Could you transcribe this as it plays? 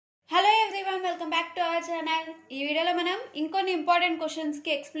Our channel. ఈ వీడియోలో మనం ఇంకొన్ని ఇంపార్టెంట్ క్వశ్చన్స్ కి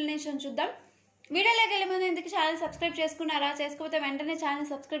ఎక్స్ప్లెనేషన్ చూద్దాం. వీడియోలోకి వెళ్ళే ముందు ఇంతకు ఛానల్ సబ్స్క్రైబ్ చేసుకున్నారా? చేసుకోకపోతే వెంటనే ఛానల్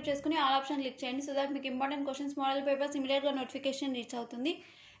సబ్స్క్రైబ్ చేసుకుని ఆల్ ఆప్షన్ క్లిక్ చేయండి. సో దట్ మీకు important questions model papers immediate గా నోటిఫికేషన్ రీచ్ అవుతుంది.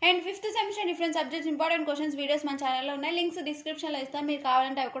 And 5th semester different subjects important questions videos మన ఛానల్లో ఉన్నాయి. లింక్స్ డిస్క్రిప్షన్ లో ఇస్తాం. మీరు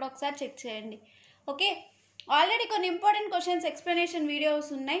కావాలంటే అవి కూడా ఒకసారి చెక్ చేయండి. ఓకే, ఆల్రెడీ కొన్ని ఇంపార్టెంట్ క్వశ్చన్స్ ఎక్స్ప్లెనేషన్ వీడియోస్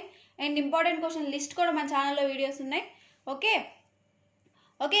ఉన్నాయి అండ్ ఇంపార్టెంట్ క్వశ్చన్ లిస్ట్ కూడా మన ఛానల్లో వీడియోస్ ఉన్నాయి.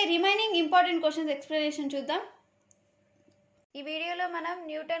 Okay, remaining important questions explanation చూద్దాం. ఈ వీడియోలో మనం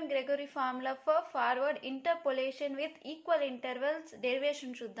Newton Gregory formula for forward interpolation with equal intervals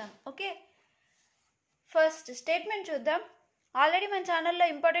derivation చూద్దాం. ఓకే, ఫస్ట్ స్టేట్మెంట్ చూద్దాం. ఆల్రెడీ మన ఛానల్లో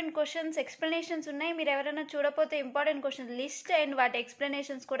ఇంపార్టెంట్ క్వశ్చన్స్ ఎక్స్ప్లెనేషన్స్ ఉన్నాయి. మీరు ఎవరైనా చూడకపోతే ఇంపార్టెంట్ క్వశ్చన్ లిస్ట్ అండ్ వాటి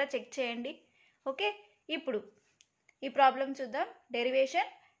ఎక్స్ప్లెనేషన్స్ కూడా చెక్ చేయండి. ఓకే, ఇప్పుడు ఈ ప్రాబ్లం చూద్దాం.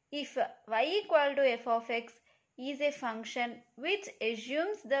 Derivation. If y equal to f of x is a function which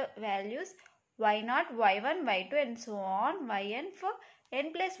assumes the values y0, y1, y2 and so on yn for n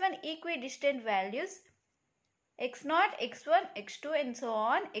plus 1 equidistant values x0, x1, x2 and so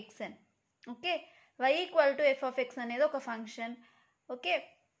on xn. Okay, y equal to f of x అనేది ఒక function. Okay,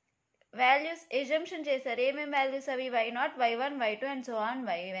 values assumption చేశారు. ఏమేమి values అవి? y0, y1, y2 and so on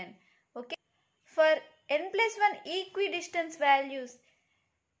yn. Okay, for n plus 1 equidistance values,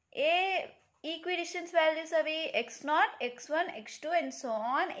 A ఈక్విడిస్టెన్స్ values అవి? x0, x1, x2 and so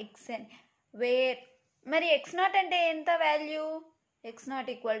on xn. Wear మరి x0 అంటే ఎంత value?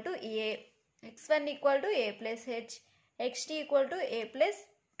 x0 equal to a, x1 equal to a plus h, xt equal to a plus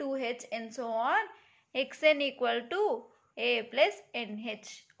 2h and so on xn equal to a plus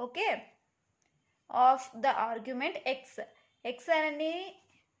nh. Okay, of the argument x అని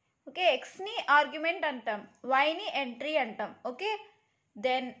okay, xని argument అంటాం, yని entry అంటాం. Okay,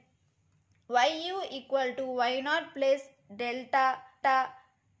 then yu equal to y0 plus delta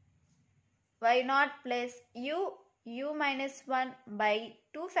y0 plus u minus 1 by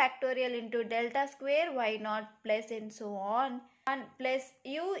 2 factorial into delta square y0 plus and so on 1 plus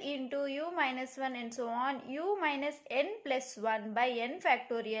u into u minus 1 and so on u minus n plus 1 by n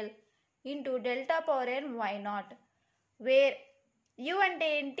factorial into delta power n y0, where u అంటే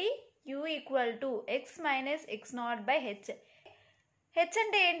ఏంటి? u equal to x minus x0 by h. h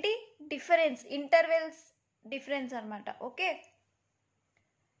అంటే ఏంటి? Difference, intervals difference అనమాట. Okay,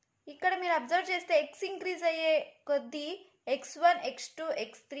 ఇక్కడ మీరు observe చేస్తే x increase అయ్యే కొద్దీ x1, x2,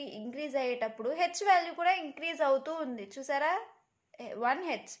 x3 ఇంక్రీజ్ అయ్యేటప్పుడు h వాల్యూ కూడా ఇంక్రీజ్ అవుతూ ఉంది. చూసారా?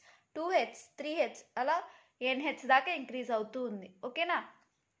 1h, 2h, 3h అలా nh దాకా ఇంక్రీజ్ అవుతూ ఉంది. ఓకేనా?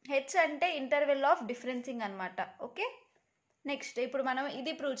 h అంటే ఇంటర్వెల్ ఆఫ్ డిఫరెన్సింగ్ అనమాట. ఓకే, నెక్స్ట్ ఇప్పుడు మనం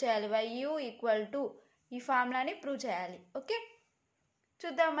ఇది ప్రూవ్ చేయాలి. yu ఈక్వల్ టు ఈ ఫార్ములాని ప్రూవ్ చేయాలి. ఓకే,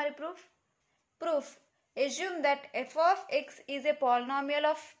 చూద్దాం మరి proof. Assume that f of x is a polynomial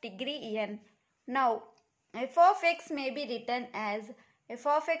of degree n. Now f of x may be written as f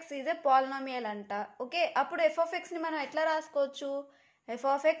of x is a polynomial అంట. Okay, అప్పుడు f of x ని మనం ఎట్లా రాసుకోవచ్చు? f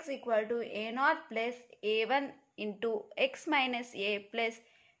of x equal to a0 plus a1 into x minus a plus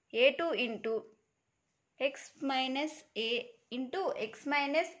a2 into x minus a into x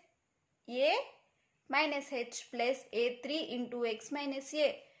minus a minus h plus a3 into x minus a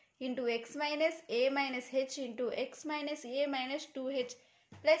into x minus a minus h into x minus a minus 2h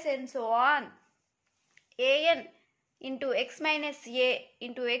plus and so on an into x minus a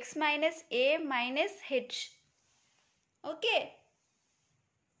into x minus a minus h. Okay,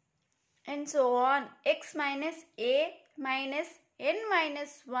 and so on x minus a minus n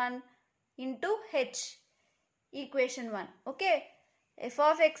minus 1 into h. Equation 1. Okay, f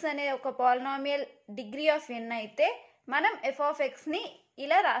of x అనేది ఒక polynomial degree of n అయితే మనం f of x ని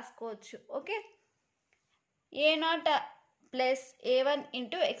ఇలా రాసుకోవచ్చు. Okay, a0 plus a1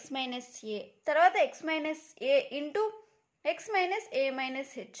 into x minus a, తర్వాత x minus a into x minus a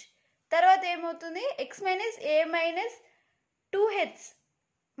minus h, తర్వాత ఏమవుతుంది? x minus a minus 2h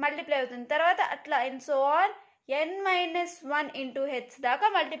multiply అవుతుంది. తర్వాత అట్లా and so on n minus 1 into h దాకా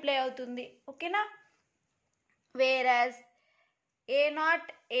మల్టిప్లై అవుతుంది. ఓకేనా? వేరాజ్ a0,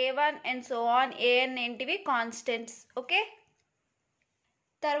 a1 and so on an ఏంటివి? కాన్స్టెంట్స్. ఓకే,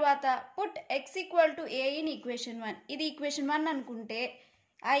 తర్వాత put x equal to a in equation 1. ఇది ఈక్వేషన్ 1 అనుకుంటే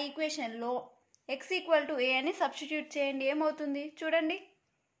ఆ ఈక్వేషన్లో x ఈక్వల్ టు a అని సబ్స్టిట్యూట్ చేయండి. ఏమవుతుంది చూడండి.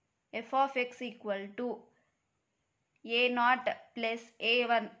 f of x equal to a0 plus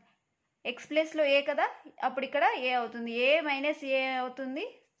a1, x ప్లస్లో a కదా, అప్పుడు ఇక్కడ a అవుతుంది. a మైనస్ a అవుతుంది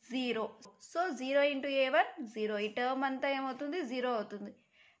 0. సో 0 ఇంటూ a1 0, ఈ టర్మ్ అంతా ఏమవుతుంది? 0 అవుతుంది.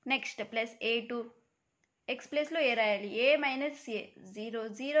 నెక్స్ట్ ప్లస్ a2, x ప్లస్లో a రాయాలి, a minus a 0,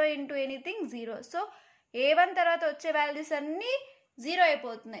 0 into anything 0. So a1 తర్వాత వచ్చే వాల్యూస్ అన్నీ 0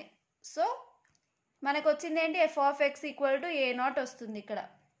 అయిపోతున్నాయి. సో మనకు వచ్చింది ఏంటి F of X equal to A not వస్తుంది. ఇక్కడ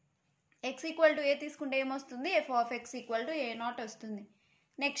ఎక్స్ ఈక్వల్ టు ఏ తీసుకుంటే ఏమొస్తుంది F of X equal to A not వస్తుంది.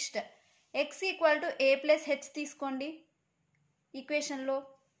 Next X equal to A plus H తీసుకోండి. ఈక్వేషన్లో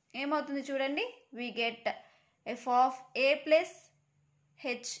ఏమవుతుంది చూడండి, we get F of A plus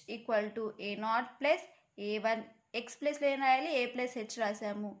H equal to A not plus ఏ1. X ప్లస్లో ఏం రాయాలి, ఏ ప్లస్ హెచ్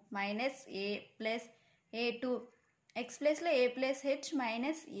రాసాము, మైనస్ ఏ plus ఏ2. X ప్లస్లో ఏ plus H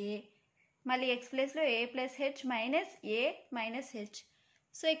minus ఏ, మళ్ళీ X ప్లస్లో ఏ ప్లస్ హెచ్ మైనస్ ఏ minus H.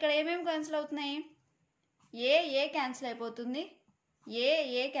 So ఇక్కడ ఏమేమి క్యాన్సిల్ అవుతున్నాయి, ఏ క్యాన్సిల్ అయిపోతుంది,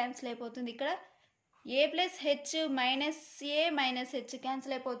 ఏ క్యాన్సిల్ అయిపోతుంది. ఇక్కడ ఏ ప్లస్ హెచ్ మైనస్ ఏ మైనస్ హెచ్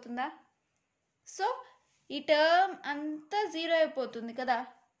క్యాన్సిల్ అయిపోతుందా. సో ఈ టర్మ్ అంతా జీరో అయిపోతుంది కదా.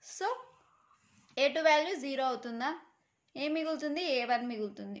 సో ఏ2 వాల్యూ జీరో అవుతుందా, ఏ మిగులుతుంది ఏ1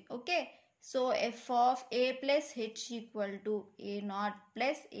 మిగులుతుంది. Okay, so F of A plus H equal to A not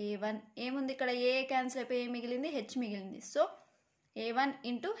plus ఏ1. ఏముంది ఇక్కడ, ఏ క్యాన్సిల్ అయిపోయి ఏ మిగిలింది, హెచ్ మిగిలింది. So ఏ1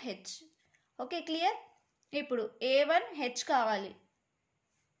 into H. Okay clear. ఇప్పుడు ఏ1 హెచ్ కావాలి.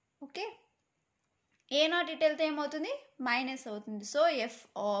 ఓకే, ఏ నాట్ ఇటు వెళ్తే ఏమవుతుంది, మైనస్ అవుతుంది. So F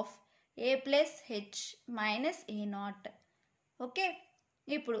of A plus H minus A not. Okay,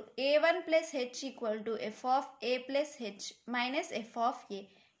 ఇప్పుడు ఏ1 plus H equal to F of A plus H minus F of ఏ.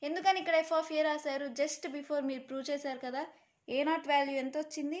 ఎందుకని ఇక్కడ F of ఏ రాశారు, జస్ట్ బిఫోర్ మీరు ప్రూవ్ చేశారు కదా. ఏ నాట్ వాల్యూ ఎంత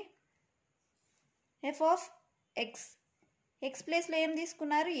వచ్చింది, ఎఫ్ ఆఫ్ ఎక్స్, ఎక్స్ ప్లేస్లో ఏం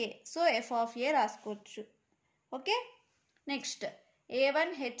తీసుకున్నారు ఏ, సో ఎఫ్ ఆఫ్ ఏ రాసుకోవచ్చు. Okay, next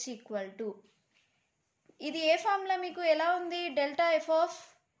ఏ1 H equal to, ఇది ఏ ఫార్ములా మీకు ఎలా ఉంది, డెల్టా ఎఫ్ ఆఫ్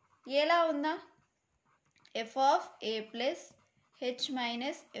ఏలా ఉందా, F of A plus H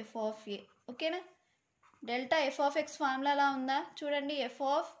minus F of ఏ. ఓకేనా, delta F of X formula అలా ఉందా చూడండి, F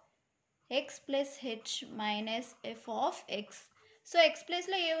of X plus H minus F of X. So X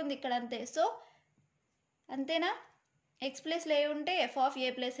ప్లేస్లో ఏ ఉంది ఇక్కడ అంతే. సో అంతేనా, ఎక్స్ ప్లేస్లో ఏ ఉంటే F of A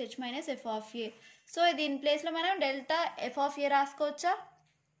plus H minus F of A. So దీని ప్లేస్లో మనం delta F of A రాసుకోవచ్చా.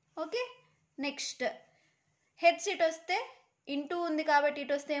 Okay, next H ఇటు వస్తే ఇంటూ ఉంది కాబట్టి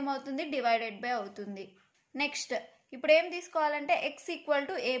ఇటు వస్తే ఏమవుతుంది, డివైడెడ్ బై అవుతుంది. నెక్స్ట్ ఇప్పుడు ఏం తీసుకోవాలంటే X equal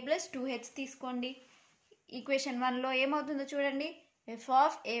to A plus 2హెచ్ తీసుకోండి. ఈక్వేషన్ 1లో ఏమవుతుందో చూడండి, F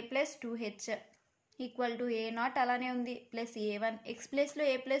of A plus 2హెచ్ equal to A not అలానే ఉంది ప్లస్ ఏ1. ఎక్స్ ప్లేస్లో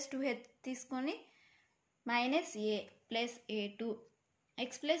ఏ ప్లస్ 2హెచ్ తీసుకొని మైనస్ ఏ ప్లస్ ఏ2.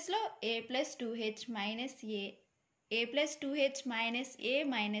 ఎక్స్ ప్లేస్లో ఏ ప్లస్ 2హెచ్ మైనస్ ఏ ప్లస్ 2హెచ్ మైనస్ ఏ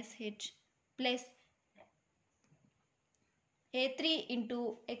minus H plus ఏ3 into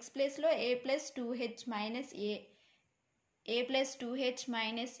X ప్లేస్లో ఏ plus 2హెచ్ minus A plus 2హెచ్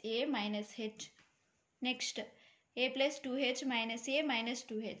minus A minus H. Next A plus 2హెచ్ minus A minus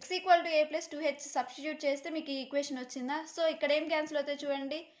 2హెచ్ X equal to A plus 2హెచ్ substitute చేస్తే మీకు ఈ equation వచ్చిందా. So ఇక్కడ ఏం cancel అవుతాయి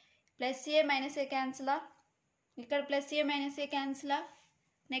చూడండి, plus ఏ minus ఏ క్యాన్సిలా, ఇక్కడ ప్లస్ ఏ మైనస్ ఏ క్యాన్సిలా,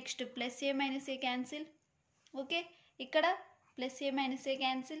 నెక్స్ట్ ప్లస్ ఏ మైనస్ ఏ క్యాన్సిల్. ఓకే, ఇక్కడ ప్లస్ ఏ మైనస్ ఏ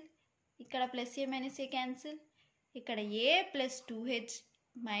క్యాన్సిల్, ఇక్కడ ప్లస్ ఏ మైనస్ ఏ క్యాన్సిల్, ఇక్కడ ఏ ప్లస్ 2హెచ్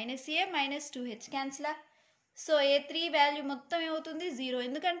మైనస్ ఏ మైనస్ 2హెచ్ క్యాన్సిలా. సో ఏ3 వాల్యూ మొత్తం ఏమవుతుంది జీరో,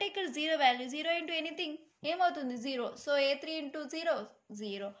 ఎందుకంటే ఇక్కడ zero value, zero into anything ఏమవుతుంది zero. So ఏ3 into zero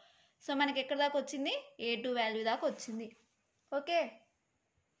zero. So మనకి ఎక్కడ దాకా వచ్చింది, ఏ2 వాల్యూ దాకా వచ్చింది. ఓకే,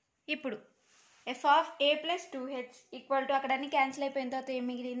 ఇప్పుడు F of A plus 2హెచ్ equal to అక్కడ అన్ని క్యాన్సిల్ అయిపోయిన తర్వాత ఏం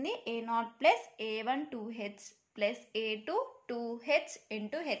మిగిలింది, ఏ not plus ఏ1 2హెచ్ plus ఏ2 2హెచ్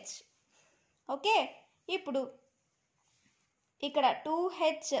into H. Okay, ఇప్పుడు ఇక్కడ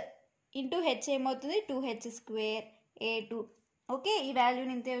 2హెచ్ ఇంటూ హెచ్ ఏమవుతుంది, 2హెచ్ స్క్వేర్ ఏ2. ఓకే, ఈ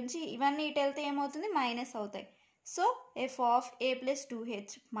వాల్యూని ఇంతే ఉంచి ఇవన్నీ ఇటు వెళ్తే ఏమవుతుంది, మైనస్ అవుతాయి. So F of A plus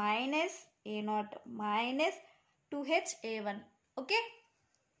 2హెచ్ minus A not minus 2హెచ్ ఏ1. Okay,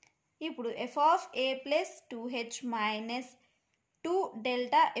 ఇప్పుడు F of A plus 2హెచ్ minus 2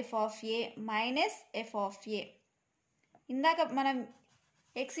 delta F of A minus F of ఏ. ఇందాక మనం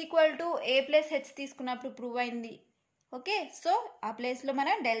X equal to A plus H తీసుకున్నప్పుడు ప్రూవ్ అయింది. ఓకే, సో ఆ ప్లేస్లో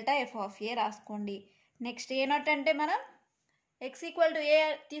మనం delta F of ఏ రాసుకోండి. Next A not అంటే మనం ఎక్స్ ఈక్వల్ టు ఏ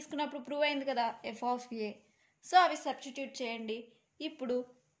తీసుకున్నప్పుడు ప్రూవ్ అయింది కదా ఎఫ్ ఆఫ్ ఏ. సో అవి సబ్స్టిట్యూట్ చేయండి. ఇప్పుడు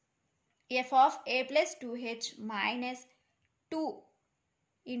F of A plus 2హెచ్ minus 2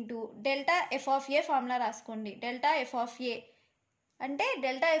 into delta F of A formula రాసుకోండి. డెల్టా ఎఫ్ ఆఫ్ ఏ అంటే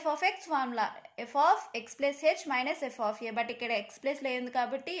delta F of X formula, F of X plus H minus F of A. But ఇక్కడ X ప్లస్లో ఉంది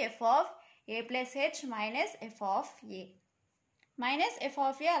కాబట్టి F of A plus H minus F of A, minus F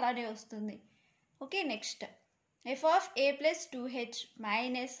of ఏ అలానే వస్తుంది. Okay, next F of A plus 2హెచ్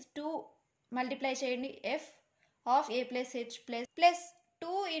minus 2 multiply చేయండి, F of A plus H plus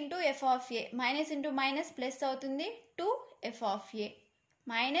 2 into F of A, minus into minus plus అవుతుంది 2 F of A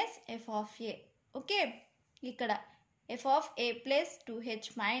minus F of A. Okay, ఇక్కడ f of a plus 2h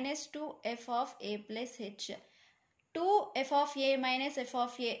minus 2f of a plus h 2f of a minus f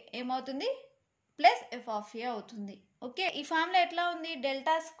of a ఏమవుతుంది plus f of a అవుతుంది. Okay, ఈ formula ఎట్లా ఉంది?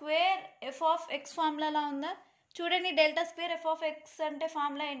 Delta square f of x ఫార్ములాలా ఉందా? చూడండి, delta square f of x అంటే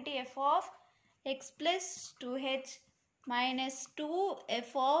formula ఏంటి? f of x plus 2h minus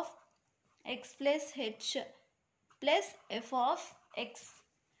 2f of x plus h plus f of x.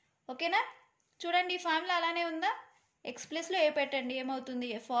 ఓకేనా? చూడండి, ఈ ఫార్ములా అలానే ఉందా? x ప్లస్లో ఏ పెట్టండి, ఏమవుతుంది?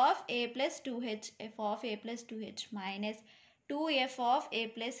 f of a plus 2h f of a plus 2h minus 2f of a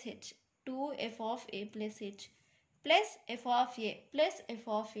plus h 2f of a plus h plus f of a plus f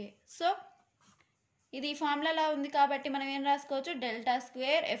of a. So ఇది ఈ ఫార్ములాలా ఉంది కాబట్టి మనం ఏం రాసుకోవచ్చు? Delta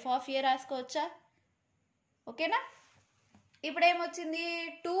square f of a రాసుకోవచ్చా? ఓకేనా? ఇప్పుడు ఏమొచ్చింది?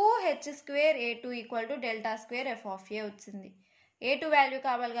 2h square a2 equal to delta square f of a వచ్చింది. a2 వాల్యూ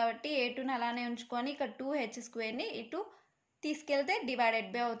కావాలి కాబట్టి a2ని అలానే ఉంచుకొని ఇక్కడ 2h స్క్వేర్ని ఇటు తీసుకెళ్తే డివైడెడ్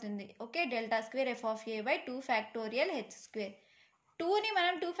బై అవుతుంది. Okay, delta square f of a by 2 factorial h square. 2ని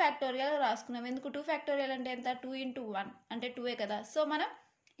మనం 2 ఫ్యాక్టోరియల్ రాసుకున్నాం. ఎందుకు 2 ఫ్యాక్టోరియల్ అంటే ఎంత? 2 into 1 అంటే 2ఏ కదా. సో మనం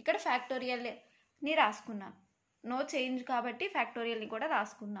ఇక్కడ ఫ్యాక్టోరియల్ని రాసుకున్నాం. నో చేంజ్ కాబట్టి ఫ్యాక్టోరియల్ని కూడా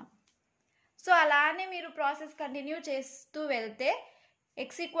రాసుకున్నాం. సో అలానే మీరు ప్రాసెస్ కంటిన్యూ చేస్తూ వెళ్తే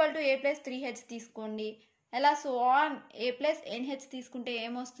x equal to a plus 3h తీసుకోండి. అలా so on a plus nh తీసుకుంటే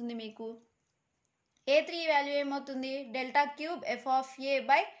ఏమొస్తుంది మీకు? a3 వాల్యూ ఏమవుతుంది? Delta cube f of a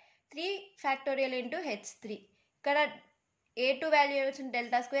by 3 factorial into h3. ఇక్కడ a2 వాల్యూ ఏమొచ్చింది?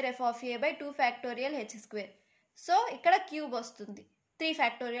 Delta square f of a by 2 factorial h square. So ఇక్కడ cube వస్తుంది, 3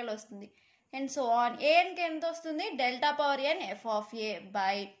 ఫ్యాక్టోరియల్ వస్తుంది. అండ్ సో ఆన్ anకి ఎంత వస్తుంది? Delta power n f of a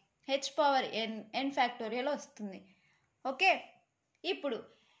by h power n factorial వస్తుంది. Okay, ఇప్పుడు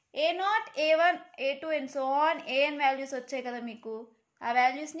a0 a1 a2 and so on an values వచ్చాయి కదా మీకు. ఆ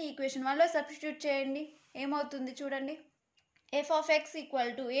వాల్యూస్ని ఈక్వేషన్ 1లో సబ్స్టిట్యూట్ చేయండి. ఏమవుతుంది చూడండి, f of x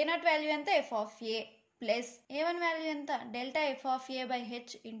equal to a0 value ఎంత? f of a plus a1 value ఎంత? Delta f of a by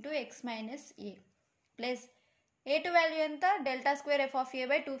h into x minus a plus a2 value ఎంత? Delta square f of a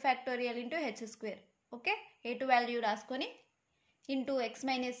by 2 factorial into h square. Okay, a2 value రాసుకొని into x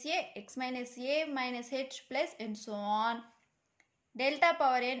minus a minus h plus and so on delta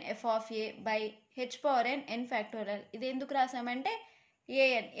power n f of a by h power n factorial. ఇది ఎందుకు రాసామంటే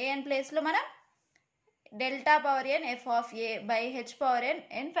an ప్లేస్లో మనం delta power n f of a by h power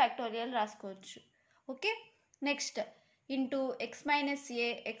n factorial రాసుకోవచ్చు. Okay, next into x minus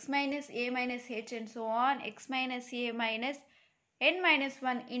a minus h and so on x minus a minus n minus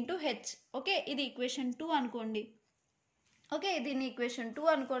 1 into h. Okay, ఇది equation 2 అనుకోండి. Okay, దీన్ని equation 2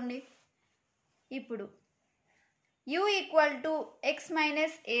 అనుకోండి. ఇప్పుడు u equal to x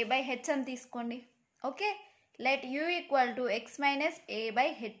minus a by h అని తీసుకోండి. Okay, let u equal to x minus a by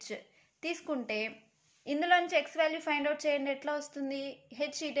h తీసుకుంటే ఇందులోంచి x value find out చేయండి. ఎట్లా వస్తుంది?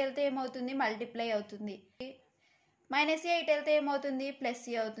 h ఇటు వెళ్తే ఏమవుతుంది? మల్టిప్లై అవుతుంది. మైనస్ a ఇటు వెళ్తే ఏమవుతుంది? ప్లస్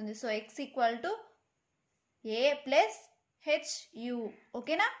c అవుతుంది. So x equal to a plus hu.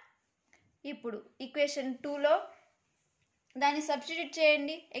 ఓకేనా? ఇప్పుడు ఈక్వేషన్ 2లో దాన్ని సబ్స్టిట్యూట్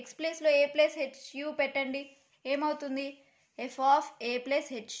చేయండి. x ప్లేస్లో a ప్లస్ hu పెట్టండి. ఏమవుతుంది? f of a plus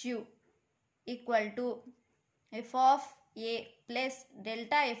hu equal to f of a plus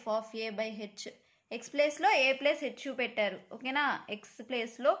delta f of a by h. x ప్లేస్లో a plus hu పెట్టారు. ఓకేనా? x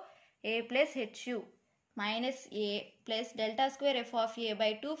ప్లేస్లో a plus hu minus a plus delta square f of a by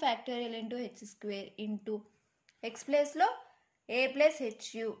 2 factorial into h square into x ప్లేస్లో a plus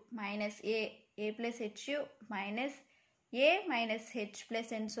hu minus a plus hu minus a minus h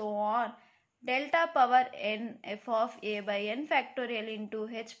plus and so on delta power n f of a by n factorial into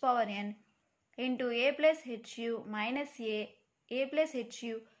h power n into a plus hu minus a plus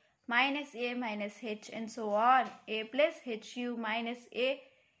hu minus a minus h and so on a plus hu minus a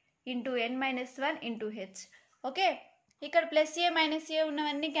into n minus 1 into h. Okay, ఇక్కడ plus a minus a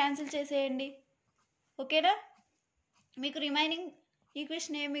ఉన్నవన్నీ cancel చేసేయండి. ఓకేనా? మీకు remaining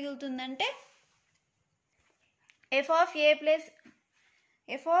equation ఏం మిగులుతుందంటే f of a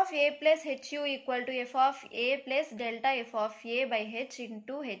plus hu equal to f of a plus delta f of a by h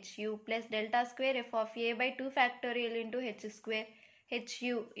into hu plus delta square f of a by 2 factorial into h square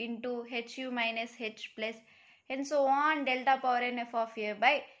hu into hu minus h plus and so on delta power n f of a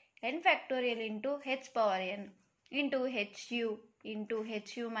by n factorial into h power n into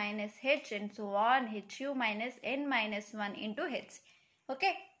hu minus h and so on hu minus n minus 1 into h.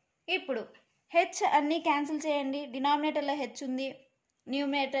 Okay, ఇప్పుడు h అన్నీ cancel చేయండి. డినామినేటర్లో h ఉంది,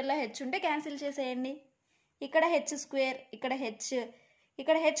 న్యూమినేటర్లో h ఉంటే cancel చేసేయండి. ఇక్కడ h square, ఇక్కడ h,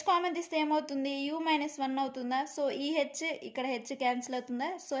 ఇక్కడ H common తీస్తే ఏమవుతుంది, u మైనస్ 1 అవుతుందా. సో ఈ హెచ్ ఇక్కడ హెచ్ క్యాన్సిల్ అవుతుందా.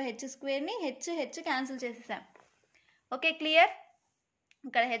 సో హెచ్ స్క్వేర్ని హెచ్ క్యాన్సిల్ చేసేసాం. Okay clear.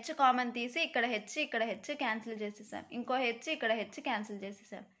 ఇక్కడ హెచ్ కామన్ తీసి ఇక్కడ హెచ్ క్యాన్సిల్ చేసేసాం. ఇంకో హెచ్ ఇక్కడ హెచ్ క్యాన్సిల్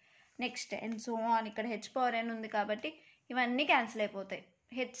చేసేసాం. నెక్స్ట్ అండ్ సో ఆన్ ఇక్కడ హెచ్ పవర్ n ఉంది కాబట్టి ఇవన్నీ క్యాన్సిల్ అయిపోతాయి.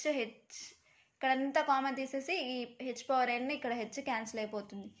 హెచ్ ఇక్కడ అంతా కామన్ తీసేసి ఈ హెచ్ పవర్ n ఇక్కడ హెచ్ క్యాన్సిల్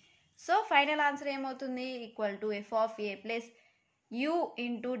అయిపోతుంది. సో ఫైనల్ ఆన్సర్ ఏమవుతుంది, equal to F of A plus u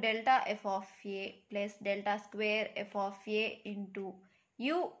into delta F of A plus delta square F of A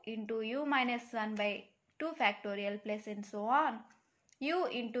into u minus 1 by 2 factorial plus and so on u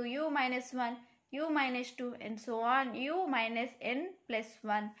into u minus 1 u minus 2 and so on u minus n plus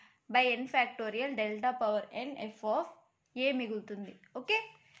 1 by n factorial delta power n F of ఏ మిగులుతుంది. Okay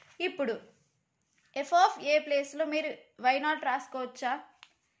ఇప్పుడు F of ఏ ప్లేస్లో మీరు why not రాసుకోవచ్చా,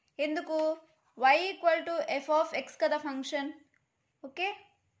 ఎందుకు, y equal to F of X కదా function. Okay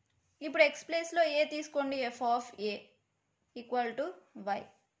ఇప్పుడు X ప్లేస్లో ఏ తీసుకోండి, F of A equal to why.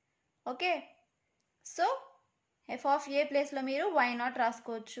 Okay so F of ఏ ప్లేస్లో మీరు వై నాట్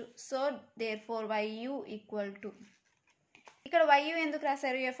రాసుకోవచ్చు. So there four YU equal to, ఇక్కడ వైయు ఎందుకు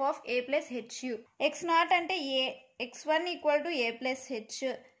రాశారు, F of A plus హెచ్యు. X not అంటే ఏ, x1 equal to A plus H,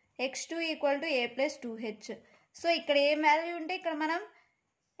 x2 equal to A plus 2h. So ఇక్కడ ఏ value ఉంటే ఇక్కడ మనం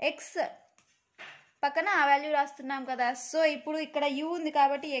ఎక్స్ పక్కన ఆ వాల్యూ రాస్తున్నాం కదా. సో ఇప్పుడు ఇక్కడ యూ ఉంది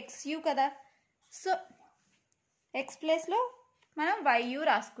కాబట్టి xu కదా. సో ఎక్స్ ప్లేస్లో మనం వైయు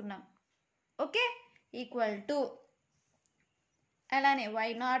రాసుకున్నాం. ఓకే ఈక్వల్ టు అలానే వై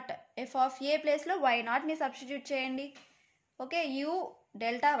నాట్, ఎఫ్ ఆఫ్ ఏ ప్లేస్లో వై నాట్ని సబ్స్టిట్యూట్ చేయండి. Okay you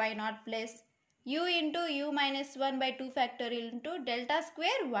delta Y not plus u into u minus 1 by 2 factorial into delta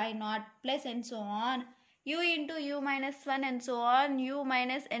square y not plus and so on u into u minus 1 and so on u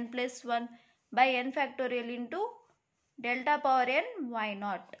minus n plus 1 by n factorial into delta power n why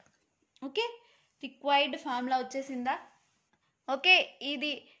not. Okay required formula వచ్చేసిందా. Okay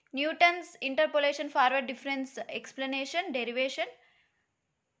ఇది Newton's interpolation forward difference explanation derivation,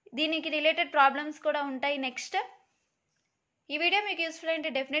 దీనికి related problems కూడా ఉంటాయి next. ఈ video మీకు useful అయితే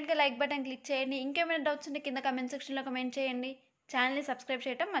డెఫినెట్గా like button click చేయండి. ఇంకేమైనా డౌట్స్ ఉంటే కింద కమెంట్ సెక్షన్లో కమెంట్ చేయండి. ఛానల్ని సబ్స్క్రైబ్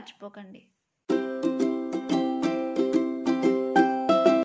చేయడం మర్చిపోకండి.